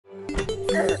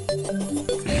I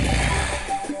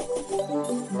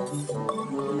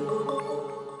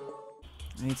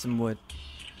need some wood.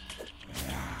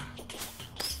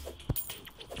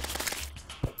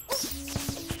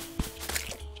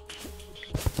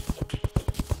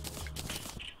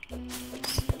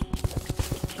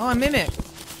 Oh, a mimic!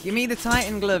 Give me the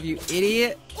Titan glove, you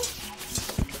idiot!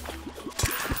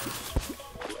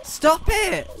 Stop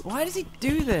it! Why does he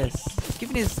do this? He's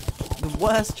giving his the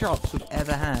worst chops we've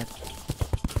ever had.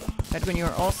 Pedguin,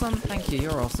 you're awesome. Thank you.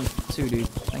 You're awesome too, dude.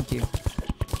 Thank you.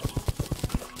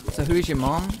 So who's your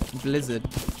mom? Blizzard.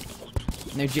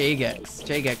 No, Jagex.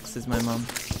 Jagex is my mom.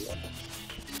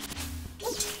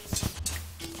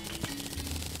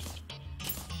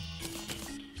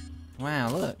 Wow,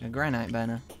 look, a granite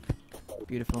banner.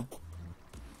 Beautiful.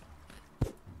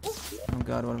 Oh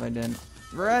god, what have I done?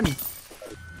 Run!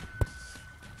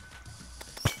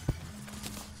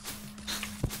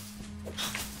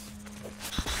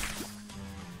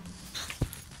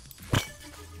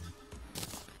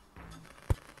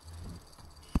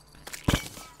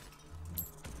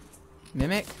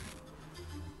 Mimic?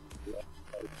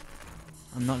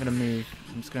 I'm not gonna move.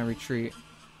 I'm just gonna retreat.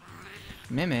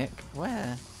 Mimic?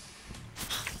 Where?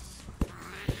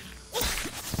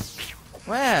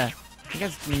 Where? You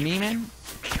guys memeing?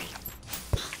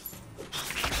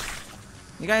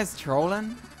 You guys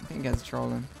trolling? I think you guys are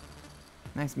trolling.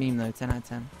 Nice meme though, 10 out of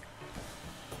 10.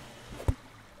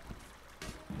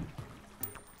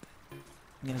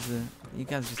 You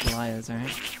guys are just liars,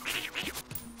 alright?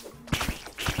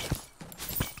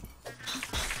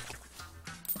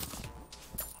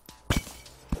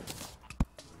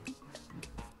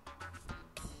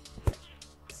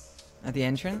 At the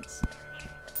entrance?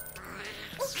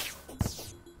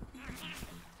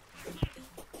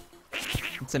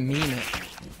 It's a mimic.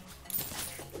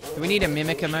 Do we need a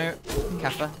mimic emote,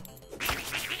 Kappa?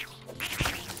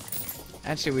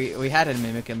 Actually, we had a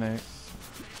mimic emote.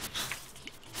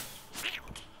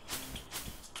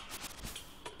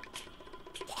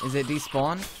 Is it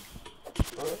despawned?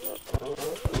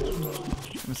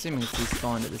 I'm assuming it's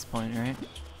despawned at this point, right?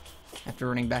 After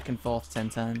running back and forth 10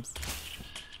 times.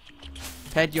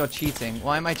 Ped, you're cheating.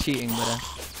 Why am I cheating, Buddha?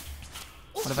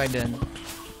 What have I done?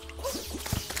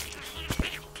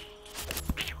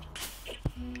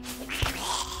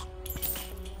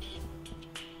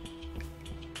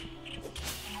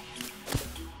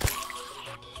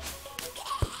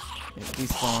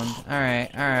 Despawned.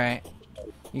 Alright, alright.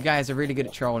 You guys are really good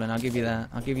at trolling, I'll give you that.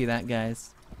 I'll give you that,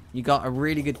 guys. You got a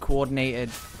really good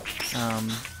coordinated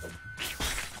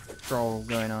troll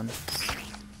going on.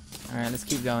 Alright, let's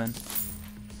keep going.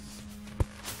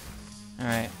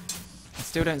 Alright. I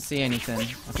still don't see anything. I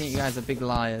think you guys are big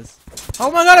liars.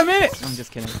 Oh my god, a minute! I'm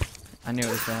just kidding. I knew it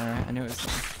was there, right? I knew it was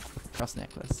there. Cross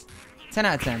necklace. 10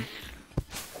 out of 10.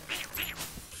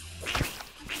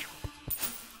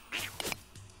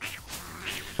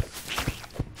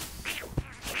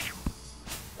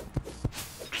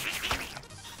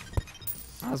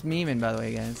 I was memeing, by the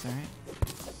way, guys, alright?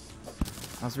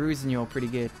 I was rusing you all pretty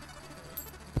good.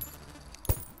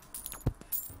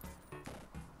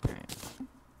 Alright.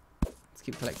 Let's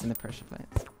keep collecting the pressure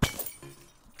plates.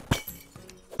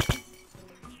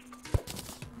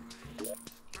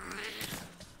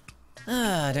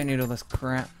 I don't need all this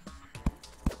crap.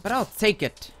 But I'll take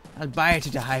it. I'll buy it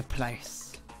at a high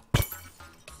price.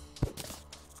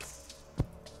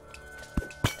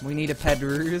 We need a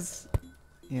Pedruse.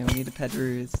 Yeah, we need a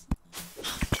Pedruse.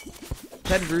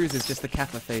 Pedruse is just the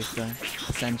Kappa face, though,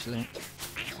 essentially.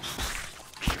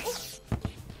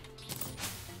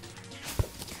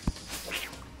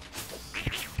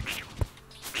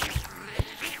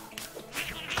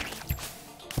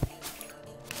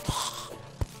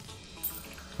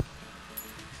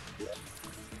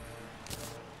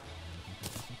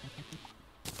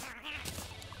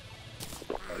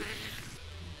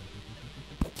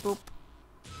 Boop.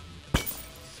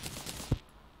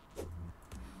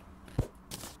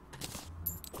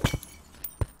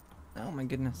 Oh my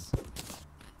goodness.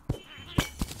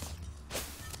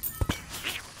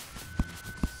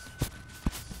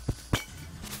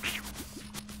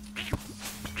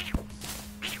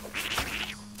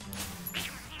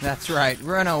 That's right,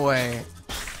 run away.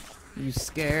 You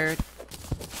scared?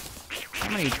 How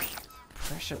many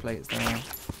pressure plates there are?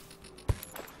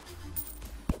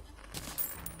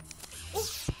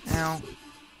 Ow.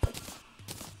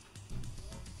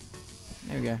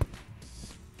 There we go.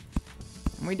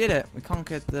 And we did it. We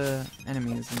conquered the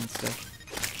enemies and stuff.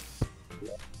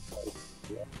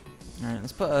 Alright,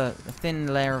 let's put a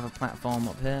thin layer of a platform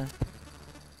up here.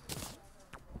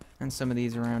 And some of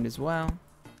these around as well.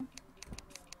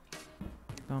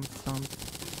 Bum, bum.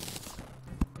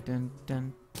 Dun,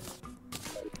 dun.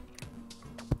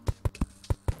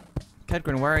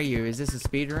 Pedguin, where are you? Is this a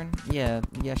speedrun? Yeah,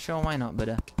 sure, why not, but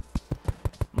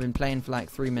we've been playing for like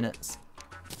 3 minutes.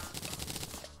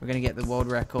 We're gonna get the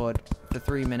world record for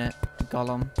 3-minute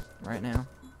Golem right now.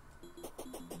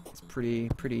 It's pretty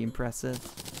impressive,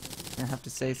 I have to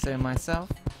say so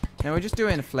myself. Now we're just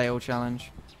doing a Flail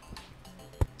challenge.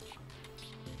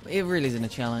 It really isn't a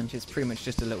challenge, it's pretty much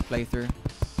just a little playthrough.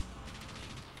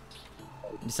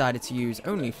 Decided to use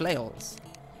only Flails.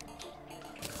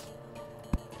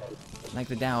 Like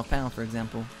the Tao of Power, for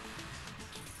example.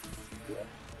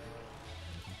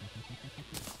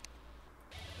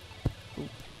 Ooh.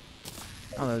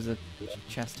 Oh, there's a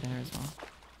chest here as well.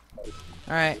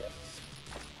 Alright.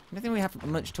 I don't think we have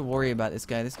much to worry about this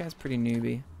guy. This guy's pretty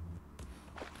newbie.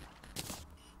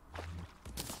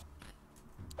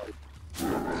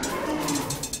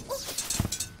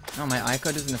 Oh, my Ico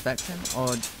doesn't affect him? Or,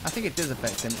 I think it does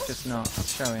affect him, it's just not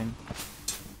showing.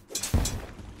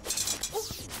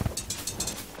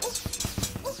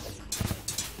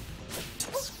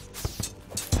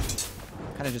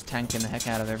 Kinda just tanking the heck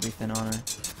out of everything on her.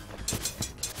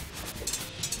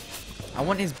 I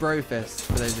want his Bro Fist,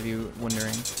 for those of you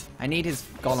wondering. I need his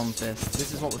Golem Fist.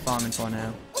 This is what we're farming for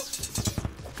now.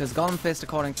 Because Golem Fist,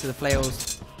 according to the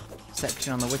Flails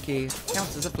section on the wiki,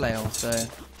 counts as a Flail, so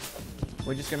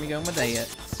we're just going to be going with it.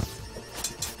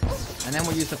 And then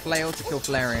we'll use the Flail to kill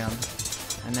Flareon.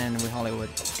 And then we're Hollywood.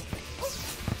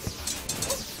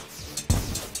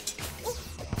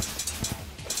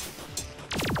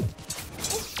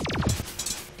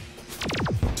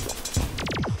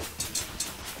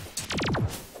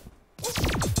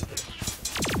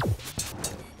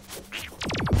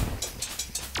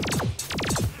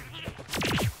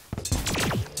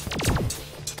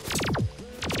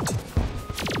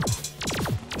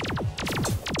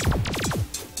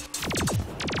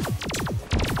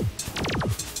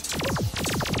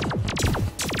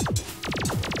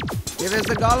 Give us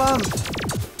the Golem!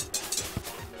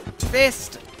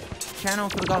 Fist! Channel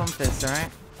for the Golem Fist, alright?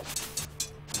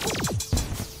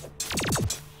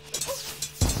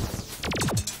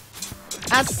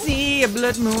 I see a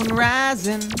blood moon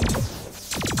rising.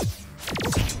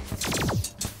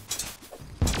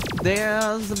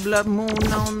 There's a blood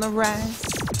moon on the rise.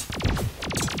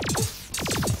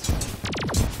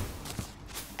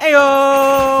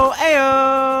 Ayo!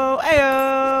 Ayo!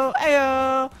 Ayo!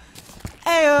 Ayo!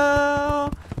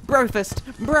 Ayo! Brofist!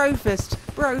 Brofist!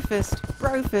 Brofist!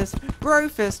 Brofist!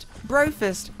 Brofist!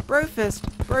 Brofist! Brofist!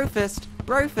 Brofist!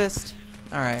 Brofist!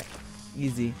 Alright.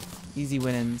 Easy. Easy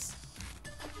winnings.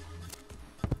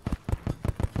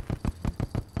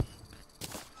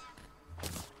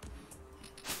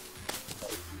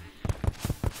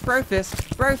 Brofist!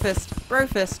 Brofist!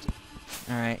 Brofist!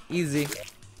 Alright, easy.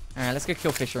 Alright, let's go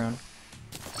kill Fisheron.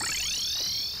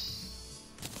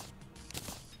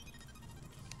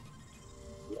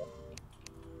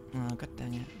 Oh, god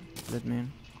dang it. Blood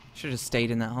moon. Should have stayed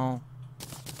in that hole.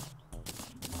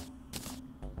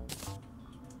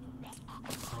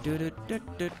 Do do do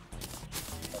do.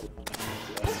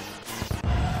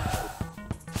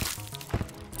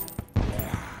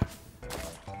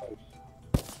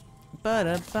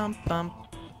 Ba-da-bum bum.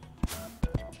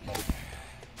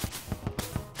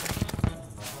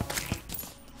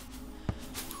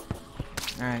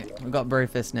 Alright, we've got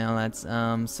Brofist now, lads.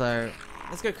 So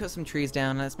let's go cut some trees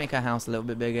down. Let's make our house a little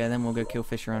bit bigger, then we'll go kill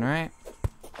Fisheron, alright?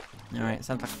 Alright,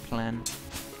 sounds like a plan.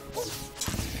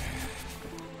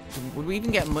 Would we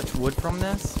even get much wood from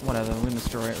this? Whatever, we're gonna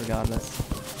destroy it regardless.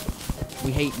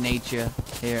 We hate nature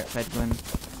here at Pedguin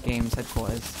Games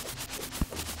headquarters.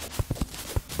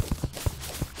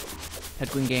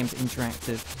 Pedguin Games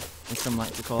Interactive, as some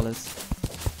like to call us.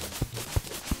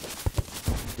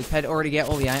 Did Ped already get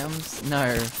all the items?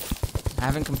 No. I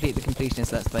haven't completed the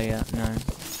completionist let's play yet, no.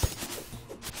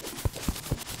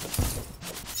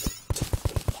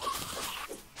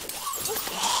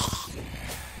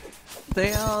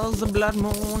 There's a blood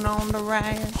moon on the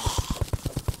rise.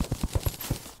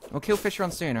 We'll kill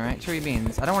Fisheron soon, alright? Cherry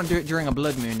beans. I don't want to do it during a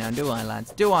blood moon now, do I,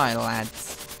 lads? Do I, lads?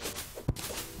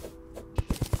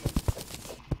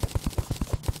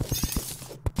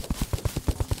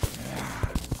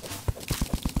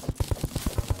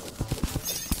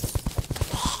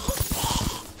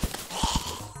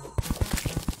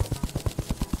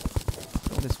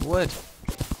 All this wood.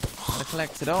 Gotta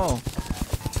collect it all.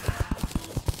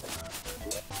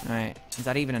 Alright, is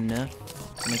that even enough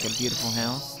to make a beautiful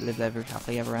house? Live ever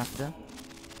happily ever after?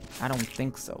 I don't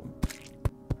think so.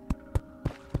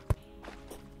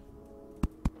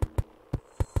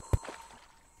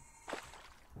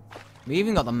 We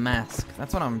even got the mask.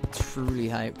 That's what I'm truly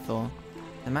hyped for.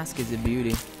 The mask is a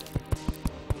beauty.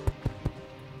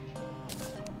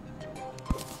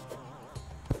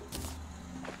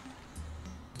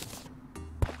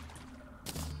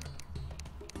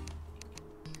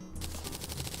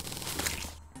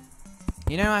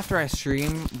 You know, after I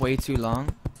stream way too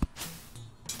long,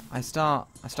 I start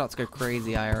to go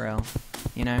crazy IRL,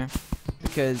 you know?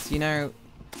 Because, you know,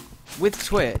 with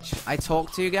Twitch, I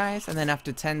talk to you guys, and then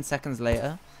after 10 seconds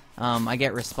later, I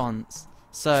get response.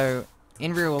 So,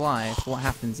 in real life, what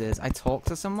happens is, I talk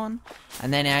to someone,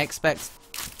 and then I expect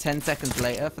 10 seconds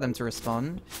later for them to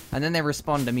respond, and then they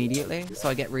respond immediately, so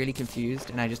I get really confused,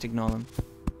 and I just ignore them.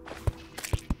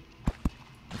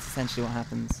 That's essentially what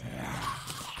happens.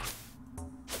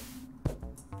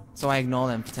 So I ignore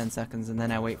them for 10 seconds, and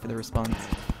then I wait for the response.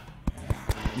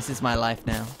 This is my life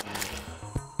now.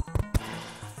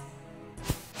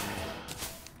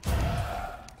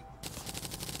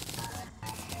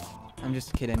 I'm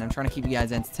just kidding. I'm trying to keep you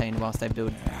guys entertained whilst I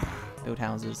build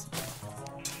houses.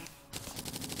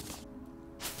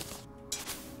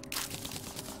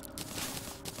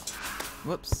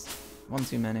 Whoops. One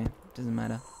too many. Doesn't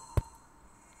matter.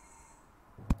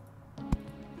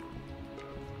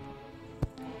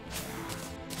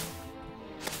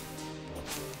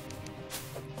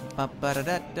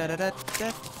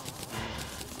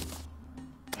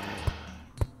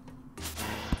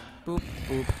 Boop,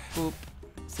 boop, boop.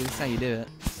 See, this is how you do it.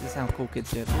 This is how cool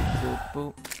kids do it. Boop, boop,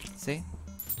 boop. See?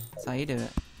 That's how you do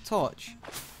it. Torch.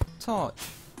 Torch.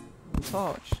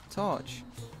 Torch. Torch.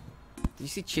 Did you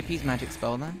see Chippy's magic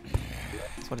spell then?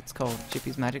 That's what it's called.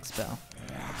 Chippy's magic spell.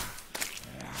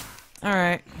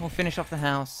 Alright, we'll finish off the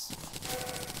house.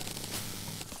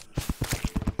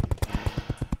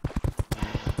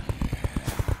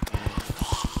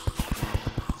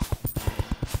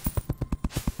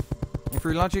 If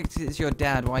Logic is your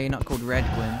dad, why are you not called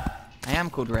Pedguin? I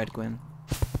am called Pedguin.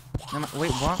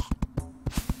 Wait, what?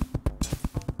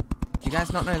 Do you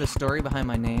guys not know the story behind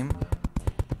my name?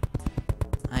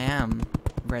 I am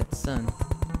Red's son.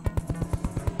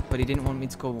 But he didn't want me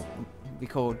to be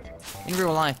called... In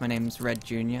real life, my name's Red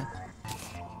Jr.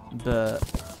 But...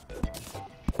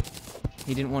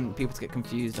 he didn't want people to get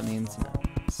confused on the internet.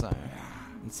 So...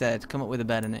 he said, come up with a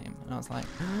better name. And I was like...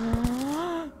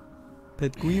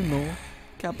 Pedguino.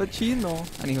 Cappuccino.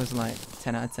 And he was like,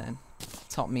 10 out of 10.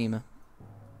 Top memer.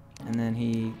 And then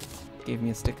he gave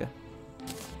me a sticker.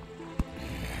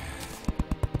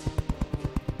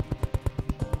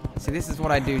 See, this is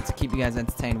what I do to keep you guys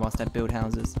entertained whilst I build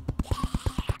houses.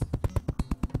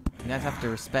 You guys have to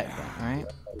respect that, alright?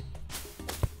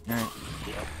 Alright.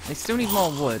 They still need more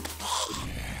wood.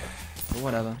 But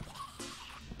whatever.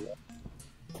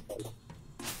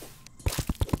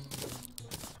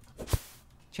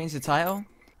 Change the title?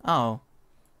 Oh.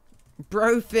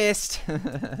 Bro fist!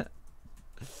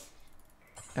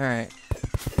 Alright.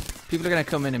 People are gonna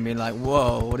come in and be like,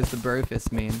 whoa, what does the bro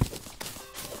fist mean?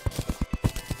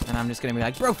 And I'm just gonna be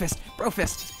like, bro fist! Bro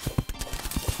fist!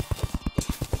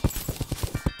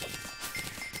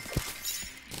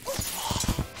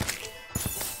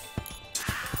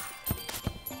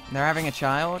 They're having a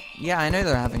child? Yeah, I know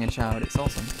they're having a child. It's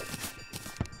awesome.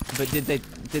 But did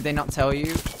they not tell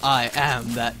you? I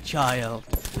am that child.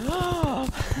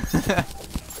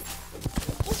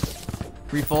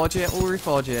 Reforge it? We'll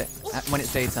reforge it when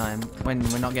it's daytime. When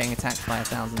we're not getting attacked by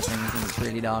 1,000 things and it's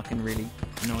really dark and really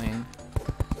annoying.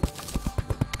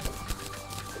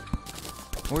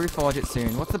 We'll reforge it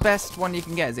soon. What's the best one you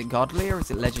can get? Is it godly or is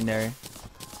it legendary?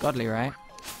 It's godly, right?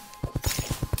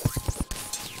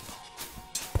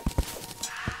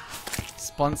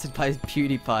 Sponsored by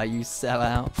PewDiePie, you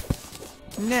sellout.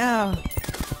 No!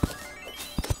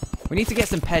 We need to get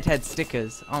some Pedhead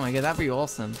stickers. Oh my god, that'd be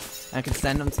awesome. I could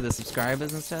send them to the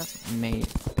subscribers and stuff. Mate,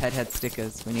 Pedhead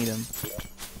stickers, we need them.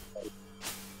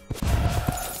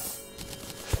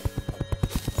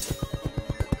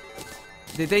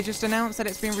 Did they just announce that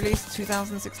it's been released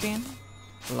 2016?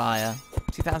 Liar.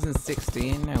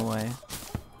 2016? No way.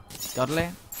 Godly?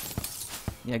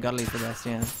 Yeah, Godly's the best,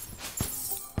 yeah.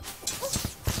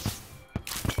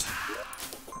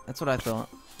 That's what I thought.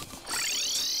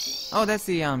 Oh, that's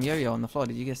the yo-yo on the floor.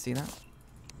 Did you guys see that?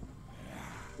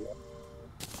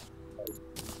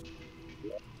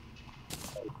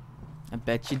 I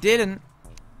bet you didn't.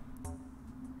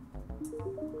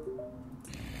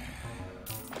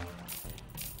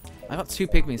 I got 2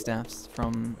 pygmy staffs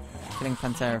from killing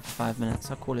Pantera for 5 minutes.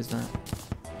 How cool is that?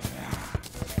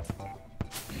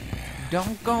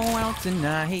 Don't go out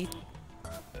tonight.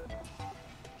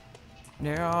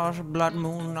 There's a blood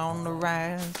moon on the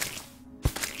rise.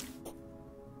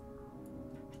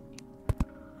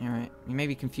 Alright, you may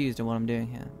be confused at what I'm doing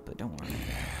here, but don't worry.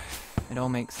 It all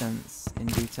makes sense in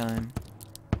due time.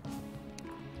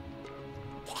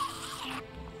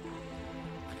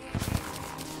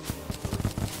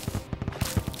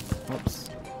 Whoops.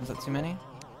 Was that too many?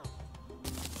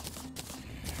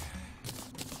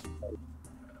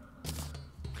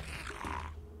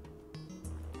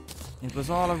 It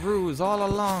was all a ruse all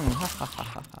along. Ha ha ha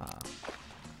ha ha.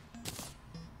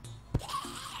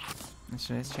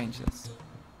 Let's change this.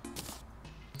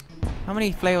 How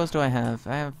many flails do I have?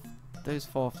 I have those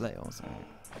 4 flails. Right.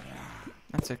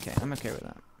 That's okay. I'm okay with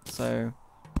that. So,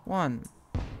 1,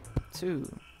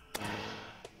 2,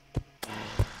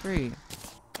 3.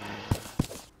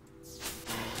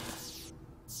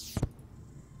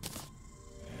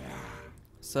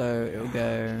 So it'll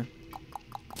go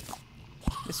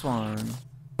this one,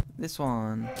 this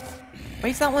one.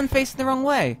 Wait, is that one facing the wrong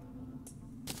way?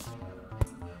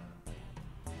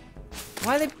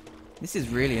 Why are they... This is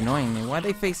really annoying me. Why are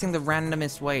they facing the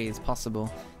randomest ways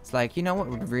possible? It's like, you know what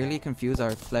would really confuse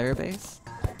our player base?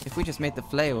 If we just made the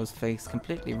flails face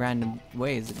completely random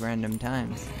ways at random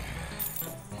times.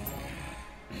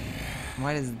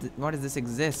 Why does this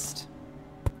exist?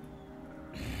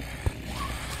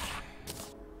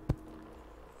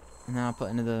 And then I'll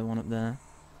put another one up there.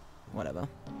 Whatever.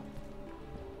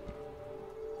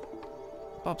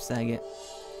 Bob Saget.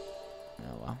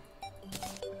 Oh well.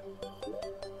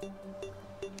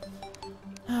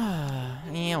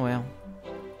 Yeah, well.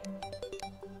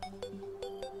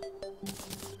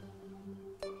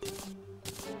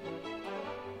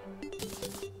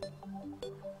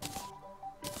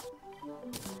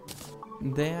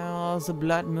 There's a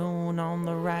blood moon on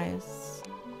the rise.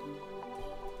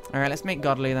 Alright, let's make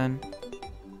godly then.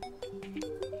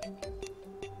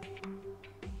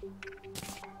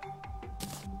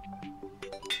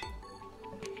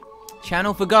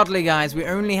 Channel for godly, guys. We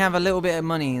only have a little bit of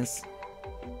monies.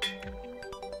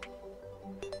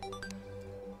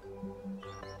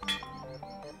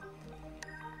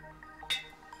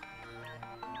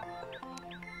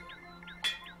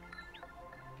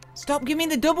 Stop giving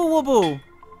me the double wobble!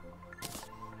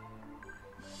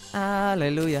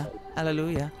 Hallelujah,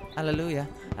 hallelujah, hallelujah,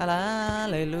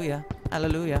 hallelujah,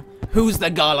 hallelujah. Who's the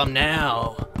golem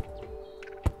now?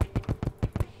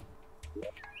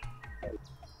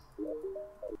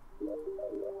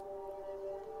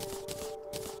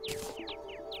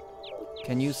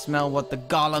 Can you smell what the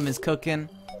golem is cooking?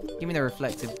 Give me the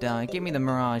reflective dye. Give me the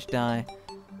mirage dye.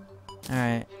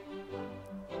 Alright.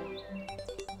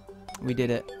 We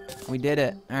did it. We did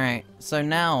it. Alright. So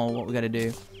now what we gotta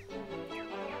do.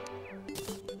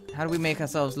 How do we make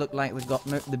ourselves look like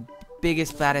the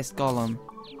biggest, baddest golem?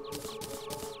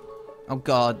 Oh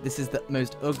god, this is the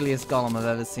most ugliest golem I've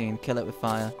ever seen. Kill it with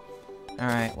fire.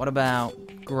 Alright, what about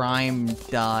grime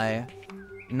dye?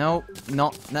 Nope,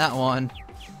 not that one.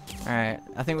 Alright,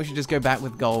 I think we should just go back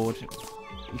with gold.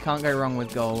 You can't go wrong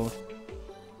with gold.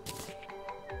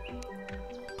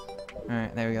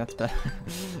 Alright, there we go, that's better.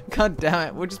 God damn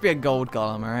it, we'll just be a gold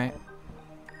golem, alright?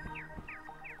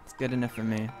 It's good enough for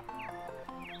me.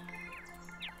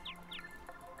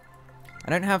 I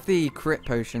don't have the crit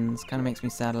potions, kinda makes me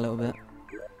sad a little bit.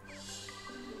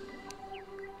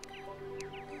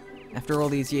 After all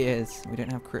these years, we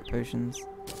don't have crit potions.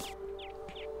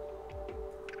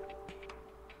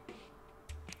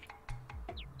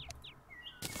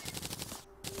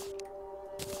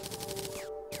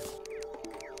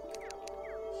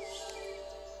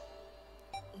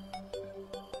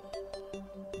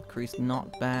 Increased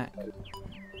knockback.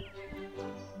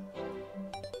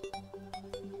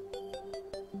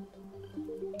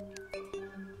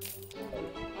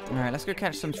 Alright, let's go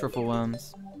catch some truffle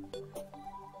worms.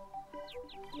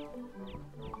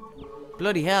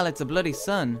 Bloody hell, it's a bloody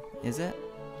sun, is it?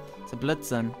 It's a blood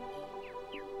sun.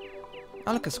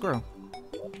 Oh, look, a squirrel.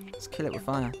 Let's kill it with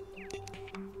fire.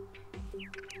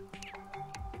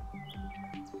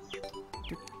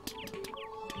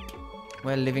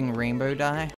 We're living rainbow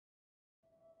dye.